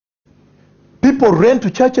People ran to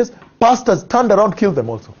churches, pastors turned around, killed them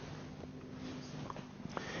also.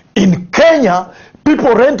 In Kenya,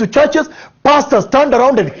 people ran to churches, pastors turned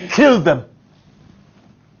around and killed them.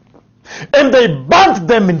 And they burnt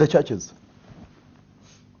them in the churches.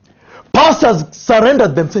 Pastors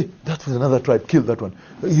surrendered them, say, that was another tribe, kill that one.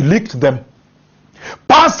 He licked them.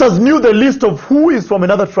 Pastors knew the list of who is from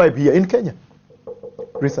another tribe here in Kenya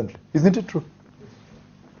recently. Isn't it true?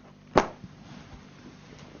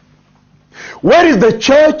 Where is the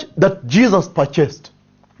church that Jesus purchased?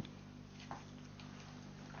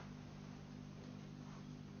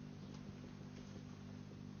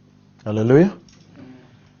 Hallelujah.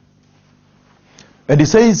 And he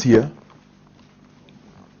says here,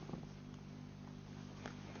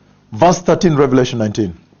 verse 13, Revelation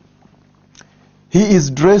 19. He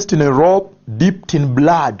is dressed in a robe dipped in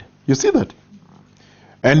blood. You see that?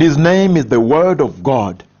 And his name is the Word of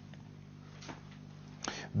God.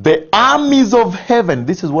 The armies of heaven,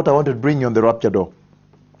 this is what I want to bring you on the rapture door.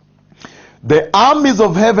 The armies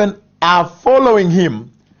of heaven are following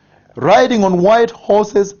him, riding on white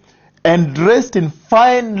horses and dressed in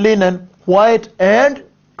fine linen, white and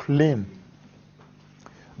clean.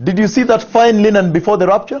 Did you see that fine linen before the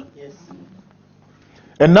rapture? Yes.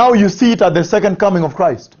 And now you see it at the second coming of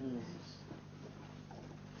Christ.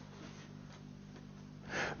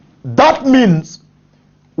 That means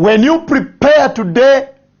when you prepare today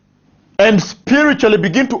and spiritually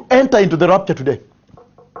begin to enter into the rapture today,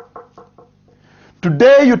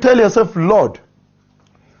 today you tell yourself, Lord,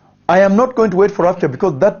 I am not going to wait for rapture,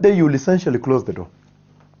 because that day you will essentially close the door.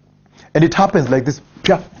 And it happens like this.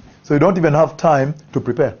 So you don't even have time to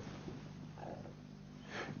prepare.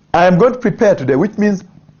 I am going to prepare today, which means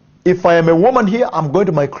if I am a woman here, I'm going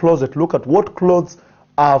to my closet, look at what clothes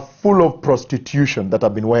are full of prostitution that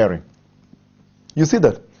I've been wearing. You see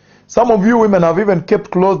that? Some of you women have even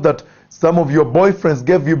kept clothes that some of your boyfriends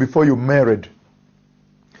gave you before you married.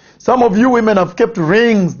 Some of you women have kept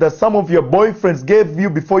rings that some of your boyfriends gave you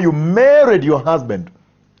before you married your husband.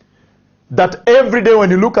 That every day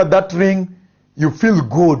when you look at that ring, you feel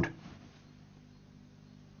good.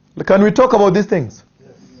 Can we talk about these things?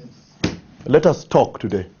 Yes. Let us talk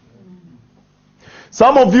today.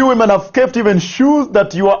 Some of you women have kept even shoes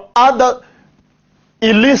that your other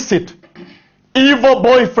illicit, evil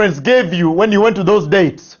boyfriends gave you when you went to those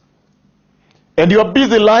dates. And you are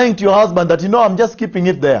busy lying to your husband that, I'm just keeping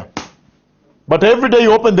it there. But every day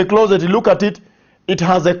you open the closet, you look at it, it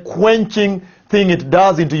has a quenching thing it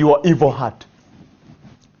does into your evil heart.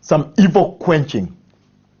 Some evil quenching.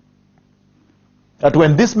 That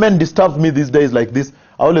when this man disturbs me these days like this,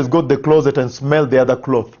 I always go to the closet and smell the other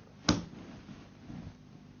cloth.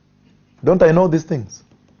 Don't I know these things?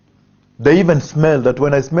 They even smell that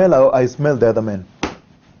when I smell, I smell the other man.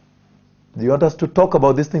 Do you want us to talk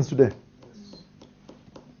about these things today?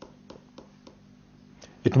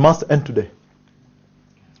 It must end today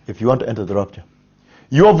if you want to enter the rapture.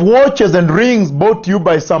 You have watches and rings bought to you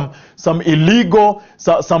by some illegal,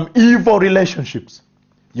 some evil relationships.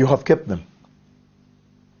 You have kept them.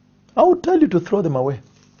 I would tell you to throw them away.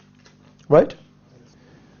 Right?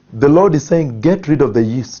 The Lord is saying, get rid of the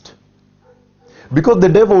yeast. Because the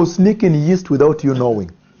devil will sneak in yeast without you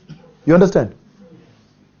knowing. You understand?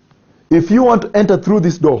 If you want to enter through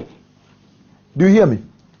this door, do you hear me?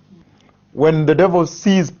 When the devil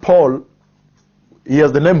sees Paul, he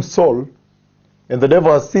has the name Saul, and the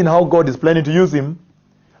devil has seen how God is planning to use him,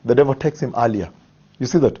 the devil takes him earlier. You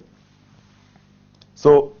see that?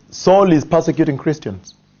 So Saul is persecuting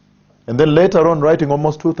Christians. And then later on writing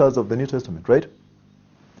almost 2/3 of the New Testament, right?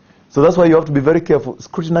 So that's why you have to be very careful.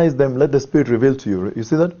 Scrutinize them, let the Spirit reveal to you. You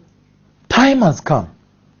see that? Time has come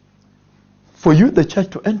for you, the church,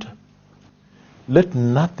 to enter. Let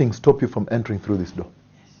nothing stop you from entering through this door.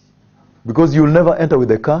 Because you'll never enter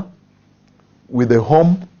with a car, with a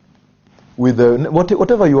home, with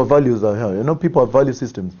whatever your values are here. People have value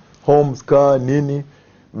systems. Homes, car, nini,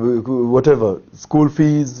 whatever. School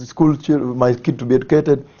fees, my kid to be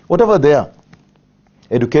educated, whatever they are.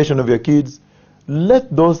 Education of your kids.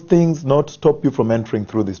 Let those things not stop you from entering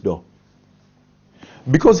through this door.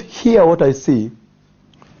 Because here what I see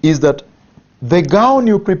is that the gown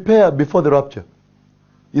you prepare before the rapture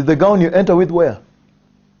is the gown you enter with where?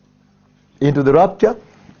 Into the rapture.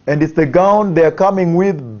 And it's the gown they are coming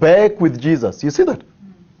with back with Jesus. You see that?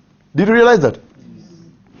 Did you realize that?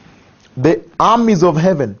 The armies of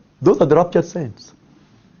heaven, those are the raptured saints.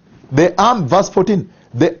 Verse 14,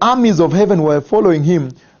 the armies of heaven were following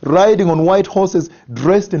him, riding on white horses,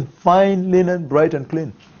 dressed in fine linen, bright and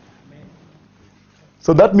clean.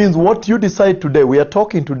 So that means what you decide today, we are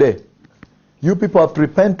talking today. You people have to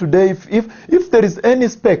repent today. If there is any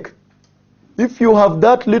speck, If you have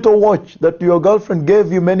that little watch that your girlfriend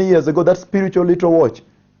gave you many years ago, that spiritual little watch,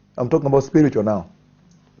 I'm talking about spiritual now,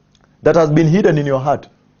 that has been hidden in your heart.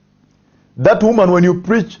 That woman, when you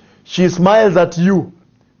preach, she smiles at you.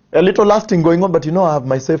 A little lasting going on, but you know I have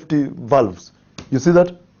my safety valves. You see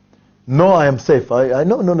that? No, I am safe. I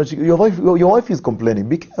know, no, your wife is complaining.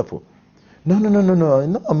 Be careful. No,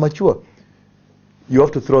 I'm mature. You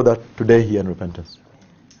have to throw that today here in repentance.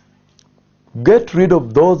 Get rid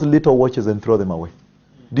of those little watches and throw them away.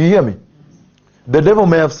 Do you hear me? The devil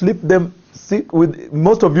may have slipped them, with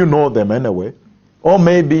most of you know them anyway, or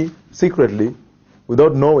maybe secretly,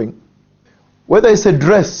 without knowing. Whether it's a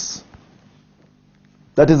dress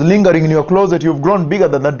that is lingering in your closet, you've grown bigger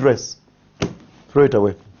than that dress, throw it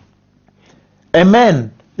away. A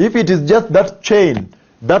man, if it is just that chain,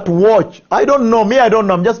 that watch, I don't know,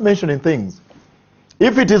 I'm just mentioning things.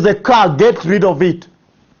 If it is a car, get rid of it.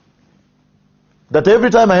 That every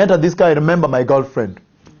time I enter this car, I remember my girlfriend.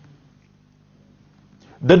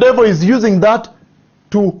 The devil is using that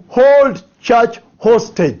to hold church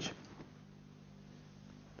hostage.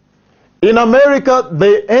 In America,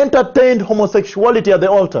 they entertained homosexuality at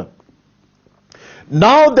the altar.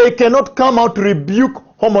 Now they cannot come out to rebuke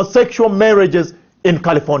homosexual marriages in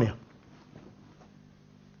California.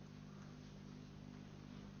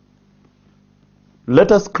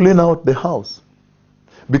 Let us clean out the house.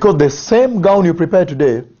 Because the same gown you prepare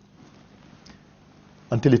today,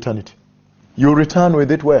 until eternity, you return with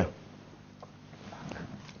it where?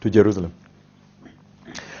 To Jerusalem.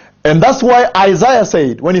 And that's why Isaiah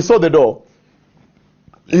said, when he saw the door,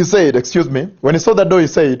 when he saw the door, he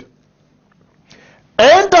said,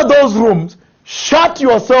 enter those rooms, shut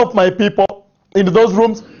yourself, my people, into those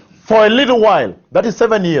rooms for a little while. That is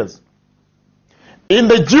 7 years. In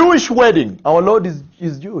the Jewish wedding, our Lord is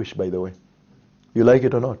Jewish, by the way. You like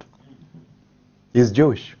it or not? He's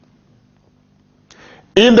Jewish.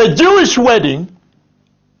 In the Jewish wedding,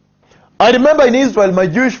 I remember in Israel, my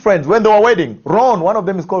Jewish friends, when they were wedding, Ron, one of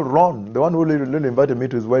them is called Ron, the one who really invited me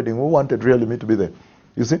to his wedding, who wanted really me to be there.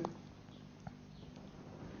 You see?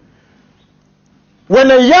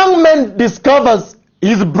 When a young man discovers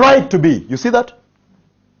his bride to be, you see that?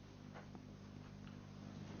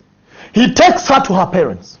 He takes her to her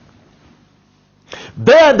parents.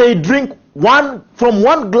 There they drink from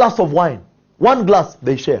one glass of wine. One glass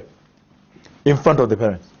they share in front of the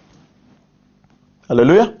parents.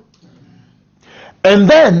 Hallelujah. And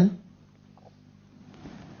then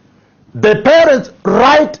the parents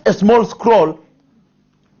write a small scroll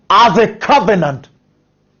as a covenant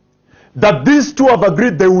that these two have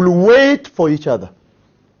agreed they will wait for each other.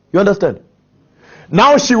 You understand?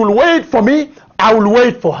 Now she will wait for me, I will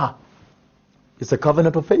wait for her. It's a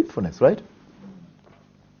covenant of faithfulness, right?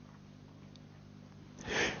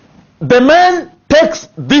 The man takes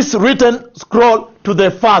this written scroll to the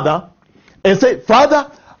father and says,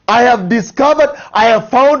 Father, I have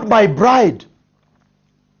found my bride.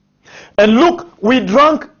 And look, we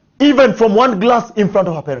drank even from one glass in front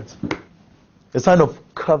of her parents. A sign of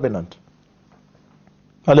covenant.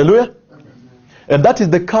 Hallelujah. And that is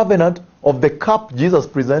the covenant of the cup Jesus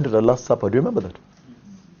presented at Last Supper. Do you remember that?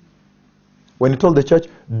 When he told the church,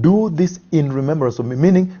 do this in remembrance of me.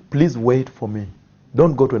 Meaning, please wait for me.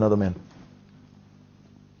 Don't go to another man.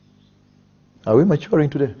 Are we maturing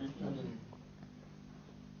today?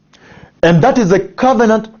 And that is a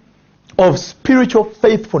covenant of spiritual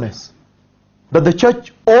faithfulness that the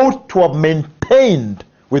church ought to have maintained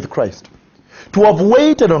with Christ. To have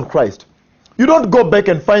waited on Christ. You don't go back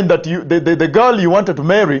and find that the girl you wanted to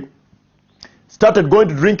marry started going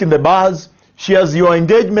to drink in the bars. She has your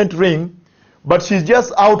engagement ring, but she's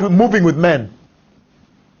just out moving with men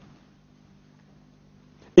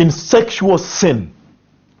in sexual sin.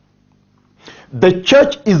 The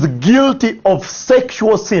church is guilty of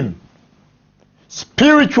sexual sin.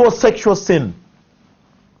 Spiritual sexual sin.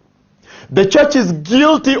 The church is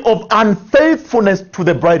guilty of unfaithfulness to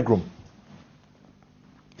the bridegroom.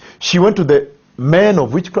 She went to the men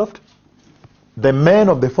of witchcraft, the men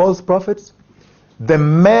of the false prophets, the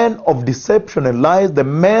men of deception and lies, the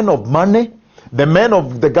men of money, the men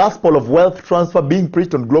of the gospel of wealth transfer being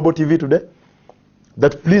preached on global TV today.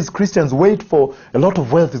 That please Christians wait for a lot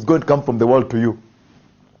of wealth is going to come from the world to you.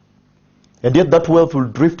 And yet that wealth will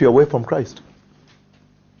drift you away from Christ.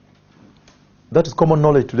 That is common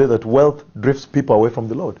knowledge today, that wealth drifts people away from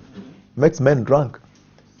the Lord. Makes men drunk.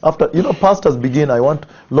 After, pastors begin,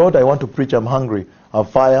 Lord, I want to preach, I'm hungry. I have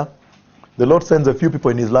fire. The Lord sends a few people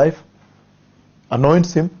in his life,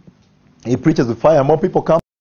 anoints him. He preaches with fire, more people come.